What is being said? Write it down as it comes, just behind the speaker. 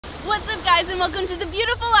What's up guys, and welcome to the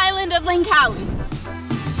beautiful island of Langkawi.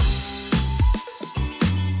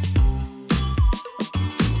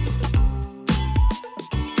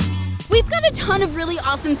 We've got a ton of really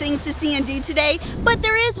awesome things to see and do today, but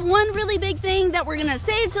there is one really big thing that we're gonna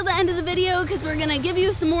save till the end of the video because we're gonna give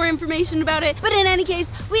you some more information about it. But in any case,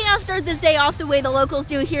 we gotta start this day off the way the locals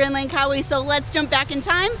do here in Langkawi, so let's jump back in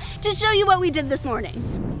time to show you what we did this morning.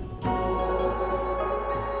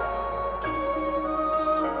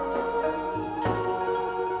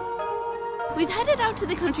 We've headed out to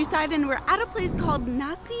the countryside and we're at a place called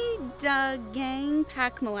NASI DAGANG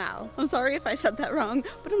MALAU. I'm sorry if I said that wrong,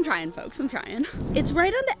 but I'm trying, folks, I'm trying. It's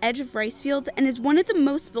right on the edge of rice fields and is one of the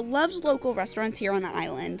most beloved local restaurants here on the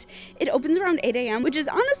island. It opens around 8 a.m., which is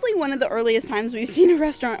honestly one of the earliest times we've seen a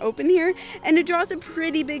restaurant open here, and it draws a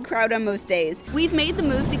pretty big crowd on most days. We've made the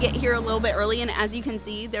move to get here a little bit early, and as you can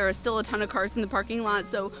see, there are still a ton of cars in the parking lot,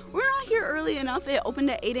 so we're not here early enough. It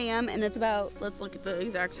opened at 8 a.m. and it's about, let's look at the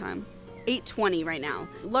exact time. 8:20 right now.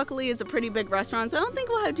 Luckily, it's a pretty big restaurant, so I don't think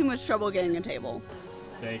we'll have too much trouble getting a table.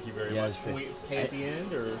 Thank you very much. Can we pay at the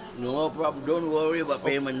end, or? No problem. Don't worry about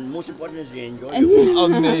payment. Most important is you enjoy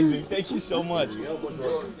Amazing. Thank you so much.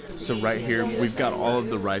 So right here, we've got all of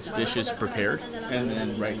the rice dishes prepared, and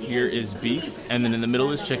then right here is beef, and then in the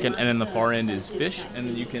middle is chicken, and then the far end is fish, and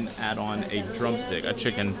then you can add on a drumstick, a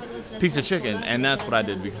piece of chicken, and that's what I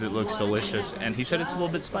did because it looks delicious. And he said it's a little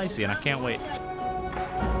bit spicy, and I can't wait.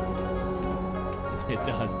 It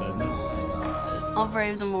does, doesn't it? I'll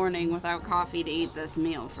brave the morning without coffee to eat this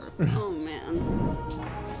meal for, oh man.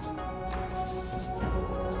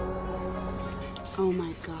 Oh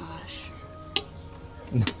my gosh.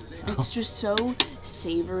 It's just so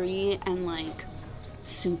savory and like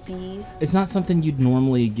soupy. It's not something you'd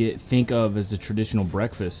normally think of as a traditional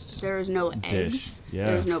breakfast. There's no eggs. Yeah.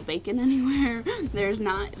 There's no bacon anywhere.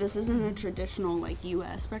 This isn't a traditional like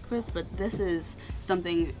US breakfast, but this is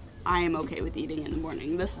something I am okay with eating in the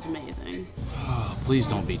morning. This is amazing. Oh, please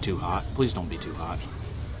don't be too hot. Please don't be too hot.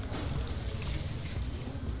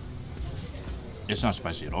 It's not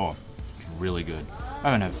spicy at all. It's really good.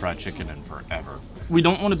 I haven't had fried chicken in forever. We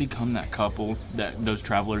don't want to become that couple, those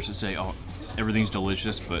travelers that say, oh, everything's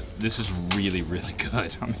delicious, but this is really, really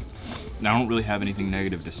good. I mean, I don't really have anything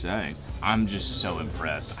negative to say. I'm just so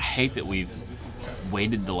impressed. I hate that we've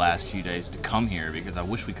waited the last few days to come here because I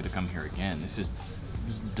wish we could have come here again. This is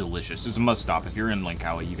delicious. It's a must stop. If you're in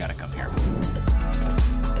Langkawi, you gotta come here.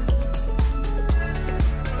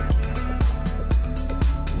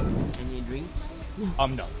 Any drinks?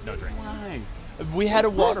 No drinks. Why? We had a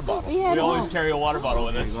water bottle. We always carry a water bottle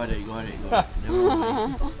with us. You got it.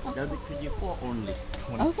 That'll be 24 only.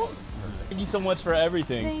 Okay. Thank you so much for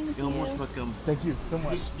everything. You're most welcome. Thank you so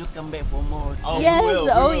much. Please do come back for more. Oh, yes. we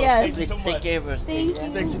will. Yes. Thank you so much. Take care of us. Thank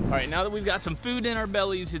you. Thank you. All right, now that we've got some food in our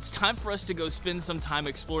bellies, it's time for us to go spend some time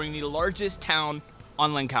exploring the largest town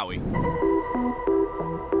on Langkawi.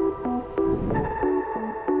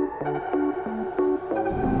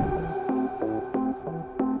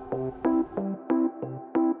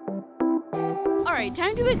 Alright,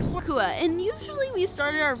 time to explore KUAH, and usually we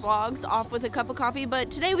started our vlogs off with a cup of coffee,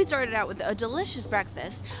 but today we started out with a delicious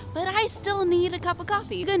breakfast, but I still need a cup of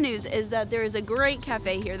coffee. The good news is that there is a great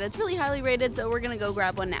cafe here that's really highly rated, so we're gonna go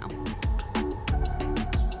grab one now.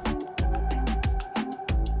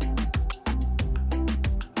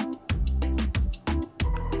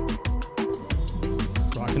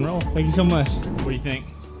 Rock and roll. Thank you so much. What do you think?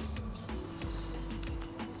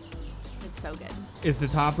 It's so good. It's the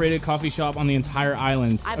top rated coffee shop on the entire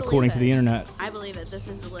island, according to the internet. I believe it. This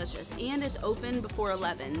is delicious. And it's open before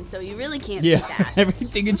 11, so you really can't beat that.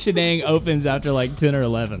 Everything in CENANG opens after like 10 or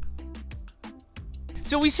 11.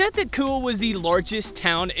 So we said that KUAH was the largest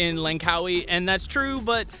town in Langkawi, and that's true,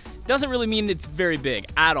 but doesn't really mean it's very big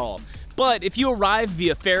at all. But if you arrive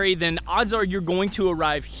via ferry, then odds are you're going to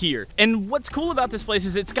arrive here. And what's cool about this place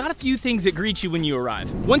is it's got a few things that greet you when you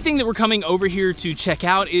arrive. One thing that we're coming over here to check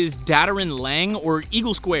out is DATARAN Lang, or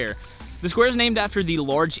Eagle Square. The square is named after the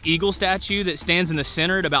large eagle statue that stands in the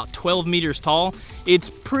center at about 12 meters tall.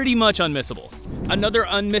 It's pretty much unmissable. Another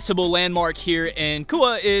unmissable landmark here in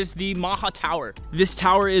KUAH is the MAHA Tower. This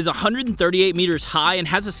tower is 138 meters high and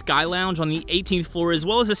has a sky lounge on the 18th floor as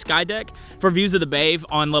well as a sky deck for views of the bay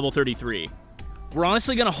on level 33. We're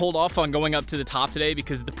honestly gonna hold off on going up to the top today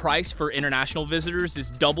because the price for international visitors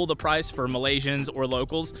is double the price for Malaysians or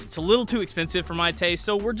locals. It's a little too expensive for my taste,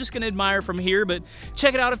 so we're just gonna admire from here, but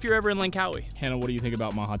check it out if you're ever in Langkawi. Hannah, what do you think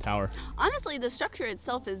about MAHA Tower? Honestly, the structure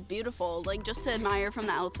itself is beautiful, like just to admire from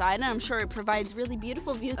the outside, and I'm sure it provides really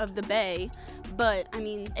beautiful views of the bay, but I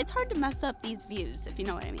mean, it's hard to mess up these views, if you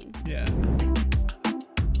know what I mean. Yeah.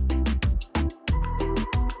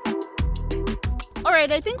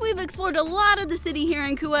 Alright, I think we've explored a lot of the city here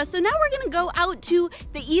in KUAH, so now we're gonna go out to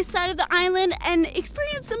the east side of the island and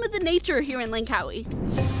experience some of the nature here in Langkawi.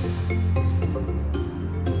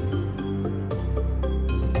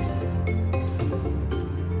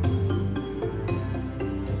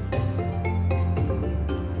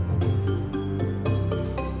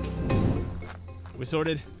 We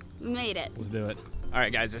sorted? We made it. Let's do it. All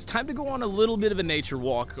right, guys, it's time to go on a little bit of a nature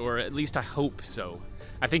walk, or at least I hope so.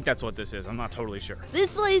 I think that's what this is. I'm not totally sure.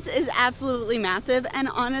 This place is absolutely massive, and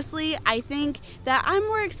honestly, I think that I'm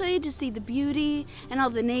more excited to see the beauty and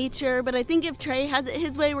all the nature, but I think if Trey has it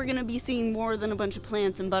his way, we're gonna be seeing more than a bunch of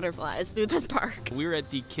plants and butterflies through this park. We're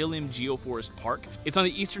at the KILIM GEOFOREST Park. It's on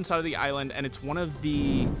the eastern side of the island, and it's one of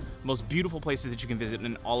the most beautiful places that you can visit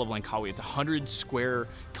in all of Langkawi. It's 100 square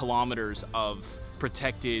kilometers of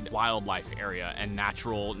protected wildlife area and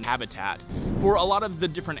natural habitat for a lot of the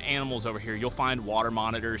different animals over here. You'll find water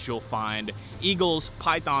monitors, you'll find eagles,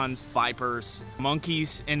 pythons, vipers,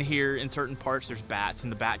 monkeys in here in certain parts. There's bats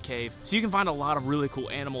in the bat cave. So you can find a lot of really cool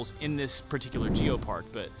animals in this particular geopark,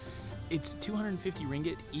 but it's 250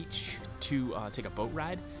 ringgit each to take a boat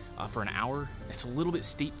ride for an hour. It's a little bit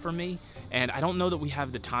steep for me, and I don't know that we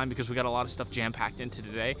have the time because we got a lot of stuff jam-packed into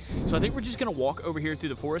today. So I think we're just gonna walk over here through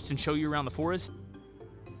the forest and show you around the forest.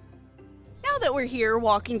 Now that we're here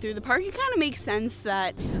walking through the park, it kind of makes sense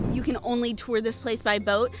that you can only tour this place by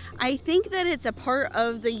boat. I think that it's a part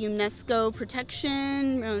of the UNESCO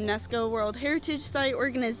protection, UNESCO World Heritage Site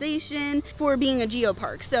organization for being a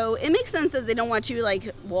geopark. So it makes sense that they don't want you like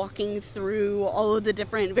walking through all of the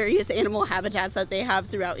different various animal habitats that they have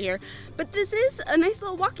throughout here. But this is a nice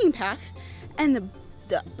little walking path, and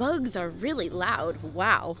the bugs are really loud.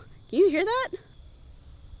 Wow, can you hear that?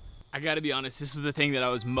 I gotta be honest, this was the thing that I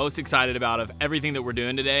was most excited about of everything that we're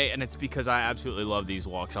doing today, and it's because I absolutely love these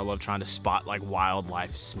walks. I love trying to spot like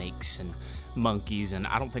wildlife, snakes and monkeys, and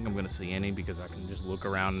I don't think I'm gonna see any because I can just look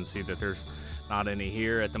around and see that there's not any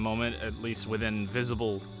here at the moment, at least within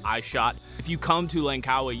visible eye shot. If you come to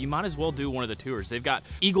Langkawi, you might as well do one of the tours. They've got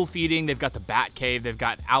eagle feeding, they've got the bat cave, they've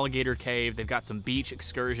got alligator cave, they've got some beach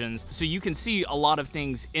excursions. So you can see a lot of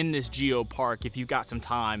things in this geopark if you've got some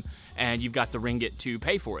time and you've got the ringgit to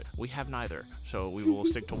pay for it. We have neither, so we will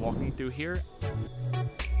stick to walking through here.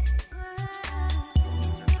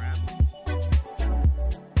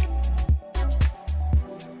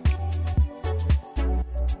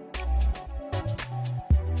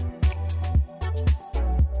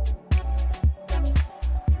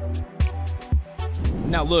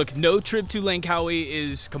 Now look, no trip to Langkawi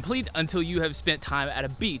is complete until you have spent time at a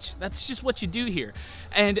beach. That's just what you do here.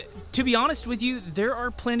 And to be honest with you, there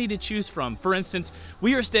are plenty to choose from. For instance,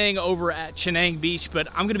 we are staying over at CENANG Beach, but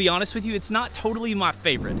I'm gonna be honest with you, it's not totally my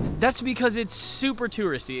favorite. That's because it's super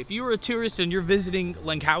touristy. If you're a tourist and you're visiting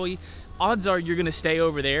Langkawi, odds are you're gonna stay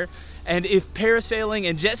over there. And if parasailing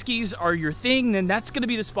and jet skis are your thing, then that's gonna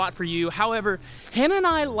be the spot for you. However, Hannah and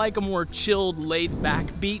I like a more chilled,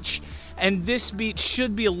 laid-back beach, and this beach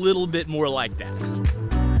should be a little bit more like that.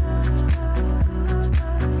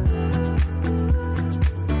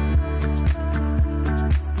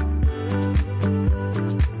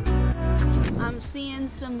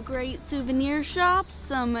 Some great souvenir shops,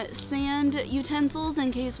 some sand utensils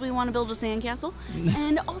in case we want to build a sandcastle,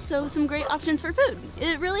 and also some great options for food.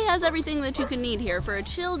 It really has everything that you can need here for a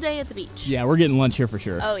chill day at the beach. Yeah, we're getting lunch here for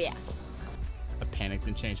sure. Oh yeah. I panicked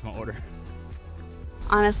and changed my order.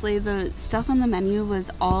 Honestly, the stuff on the menu was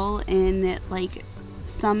all in like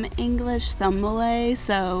some English, some Malay,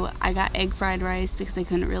 so I got egg fried rice because I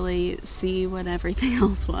couldn't really see what everything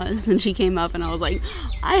else was, and she came up and I was like,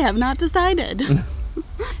 I have not decided.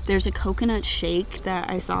 There's a coconut shake that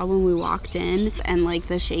I saw when we walked in, and like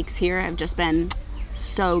the shakes here have just been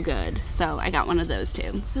so good, so I got one of those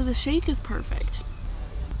too. So the shake is perfect.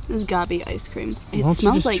 This is Gabi ice cream. It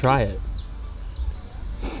smells like, try it.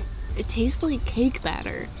 It tastes like cake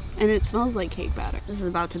batter, and it smells like cake batter. This is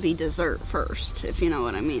about to be dessert first, if you know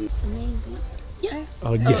what I mean. Amazing. Yeah.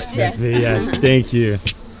 Oh yes, yes. Yes, thank you.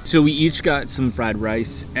 So we each got some fried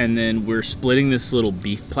rice, and then we're splitting this little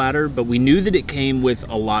beef platter, but we knew that it came with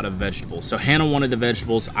a lot of vegetables. So Hannah wanted the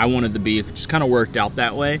vegetables, I wanted the beef. It just kind of worked out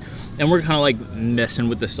that way. And we're kind of like messing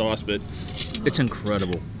with the sauce, but it's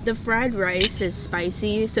incredible. The fried rice is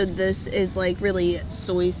spicy, so this is like really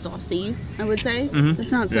soy saucy, I would say.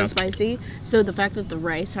 It's not so spicy. So the fact that the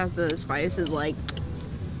rice has the spice is like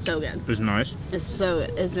so good. It's nice. It's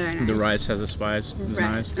very nice. The rice has a spice. It's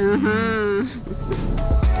nice.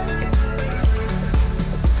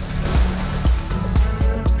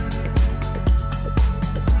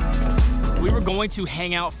 We were were going to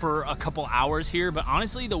hang out for a couple hours here, but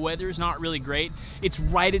honestly, the weather's not really great. It's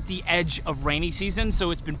right at the edge of rainy season,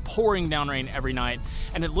 so it's been pouring down rain every night,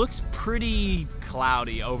 and it looks pretty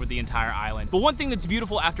cloudy over the entire island. But one thing that's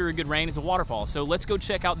beautiful after a good rain is a waterfall, so let's go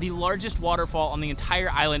check out the largest waterfall on the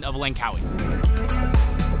entire island of Langkawi.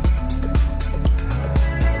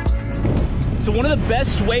 So one of the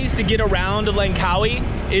best ways to get around Langkawi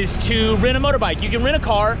is to rent a motorbike. You can rent a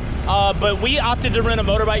car, but we opted to rent a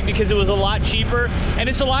motorbike because it was a lot cheaper and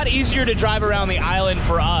it's a lot easier to drive around the island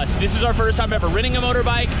for us. This is our first time ever renting a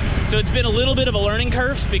motorbike, so it's been a little bit of a learning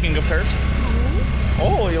curve, speaking of curves.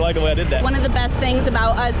 Oh, you like the way I did that. One of the best things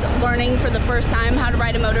about us learning for the first time how to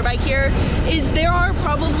ride a motorbike here is there are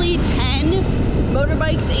probably 10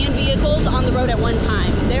 motorbikes and vehicles on the road at one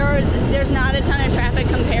time. There's not a ton of traffic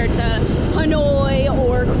compared to Hanoi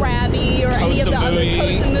or Krabi or any of the other Koh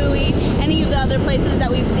Samui, any of the other places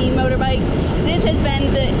that we've seen motorbikes. This has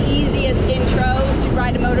been the easiest intro to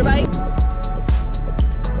ride a motorbike.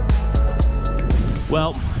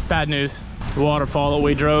 Well, bad news. The waterfall that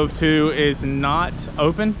we drove to is not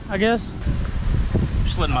open, I guess.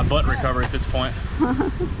 Just letting my butt recover at this point.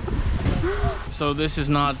 So this has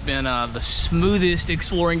not been the smoothest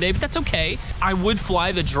exploring day, but that's okay. I would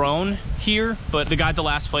fly the drone here, but the guy at the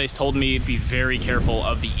last place told me to be very careful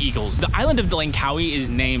of the eagles. The island of Langkawi is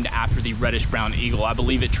named after the reddish-brown eagle. I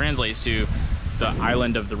believe it translates to the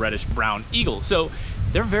island of the reddish-brown eagle. So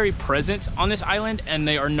they're very present on this island and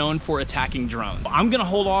they are known for attacking drones. I'm gonna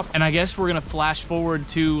hold off and I guess we're gonna flash forward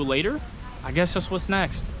to later. I guess that's what's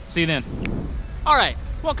next. See you then. All right,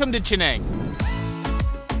 welcome to CENANG.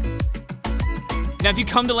 Now, if you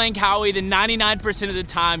come to Langkawi, then 99% of the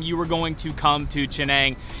time you are going to come to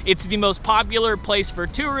CENANG. It's the most popular place for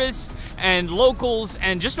tourists and locals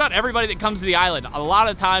and just about everybody that comes to the island. A lot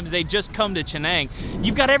of times they just come to CENANG.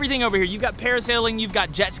 You've got everything over here. You've got parasailing, you've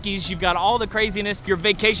got jet skis, you've got all the craziness your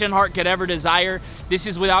vacation heart could ever desire. This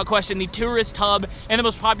is without question the tourist hub and the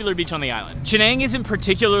most popular beach on the island. CENANG isn't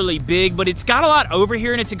particularly big, but it's got a lot over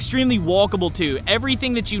here and it's extremely walkable too.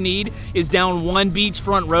 Everything that you need is down one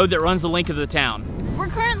beachfront road that runs the length of the town. We're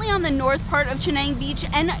currently on the north part of CENANG Beach,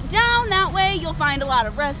 and down that way you'll find a lot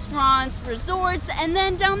of restaurants, resorts, and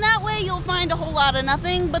then down that way you'll find a whole lot of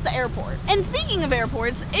nothing but the airport. And speaking of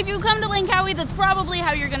airports, if you come to Langkawi, that's probably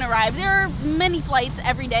how you're gonna arrive. There are many flights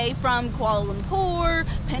every day from Kuala Lumpur,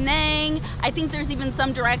 Penang. I think there's even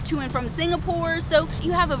some direct to and from Singapore, so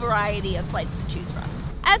you have a variety of flights to choose from.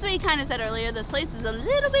 As we kind of said earlier, this place is a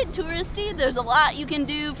little bit touristy. There's a lot you can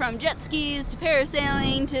do, from jet skis to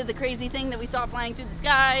parasailing to the crazy thing that we saw flying through the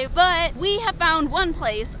sky. But we have found one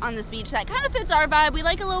place on this beach that kind of fits our vibe. We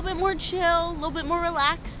like a little bit more chill, a little bit more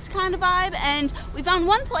relaxed kind of vibe. And we found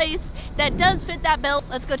one place that does fit that bill.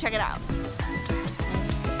 Let's go check it out.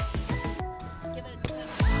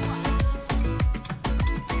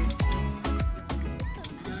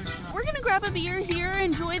 Grab a beer here,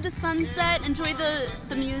 enjoy the sunset, enjoy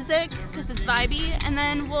the music because it's vibey, and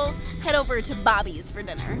then we'll head over to BOBI'S for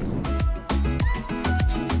dinner.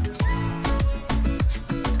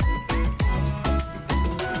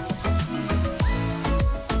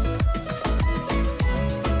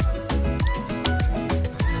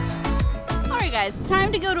 Alright guys,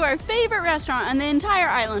 time to go to our favorite restaurant on the entire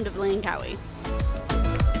island of Langkawi.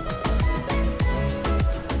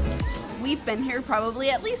 We've been here probably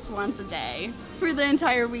at least once a day for the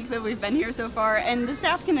entire week that we've been here so far, and the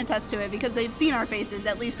staff can attest to it because they've seen our faces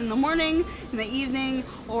at least in the morning, in the evening,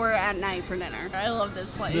 or at night for dinner. I love this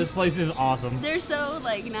place. This place is awesome. They're so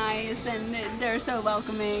nice and they're so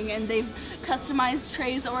welcoming, and they've customized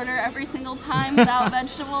Trey's order every single time without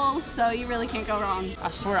vegetables, so you really can't go wrong. I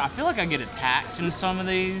swear, I feel like I get attacked in some of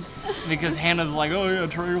these because Hannah's like, oh yeah,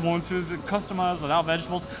 Trey wants it customized without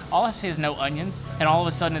vegetables. All I say is no onions, and all of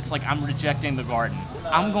a sudden it's like I'm rejecting the garden.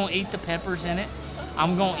 I'm gonna eat the peppers in it.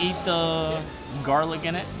 I'm gonna eat the garlic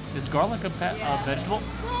in it. Is garlic a vegetable?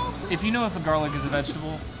 If you know if a garlic is a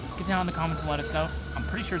vegetable, get down in the comments and let us know. I'm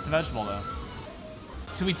pretty sure it's a vegetable though.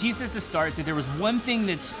 So we teased at the start that there was one thing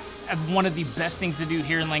that's one of the best things to do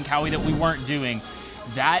here in Langkawi that we weren't doing.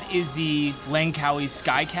 That is the Langkawi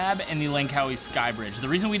Sky Cab and the Langkawi Sky Bridge. The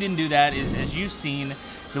reason we didn't do that is, as you've seen,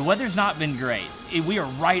 the weather's not been great. We are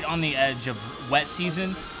right on the edge of wet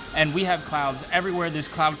season, and we have clouds everywhere. There's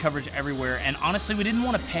cloud coverage everywhere, and honestly, we didn't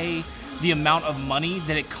want to pay the amount of money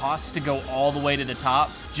that it costs to go all the way to the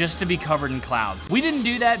top just to be covered in clouds. We didn't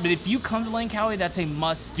do that, but if you come to Langkawi, that's a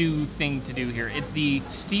must-do thing to do here. It's the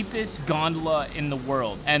steepest gondola in the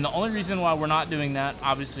world, and the only reason why we're not doing that,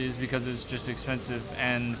 obviously, is because it's just expensive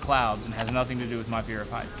and clouds and has nothing to do with my fear of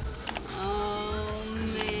heights. Oh,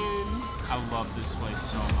 man. I love this place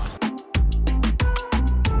so much.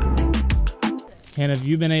 And have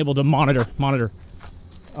you been able to monitor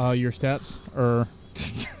your steps, or?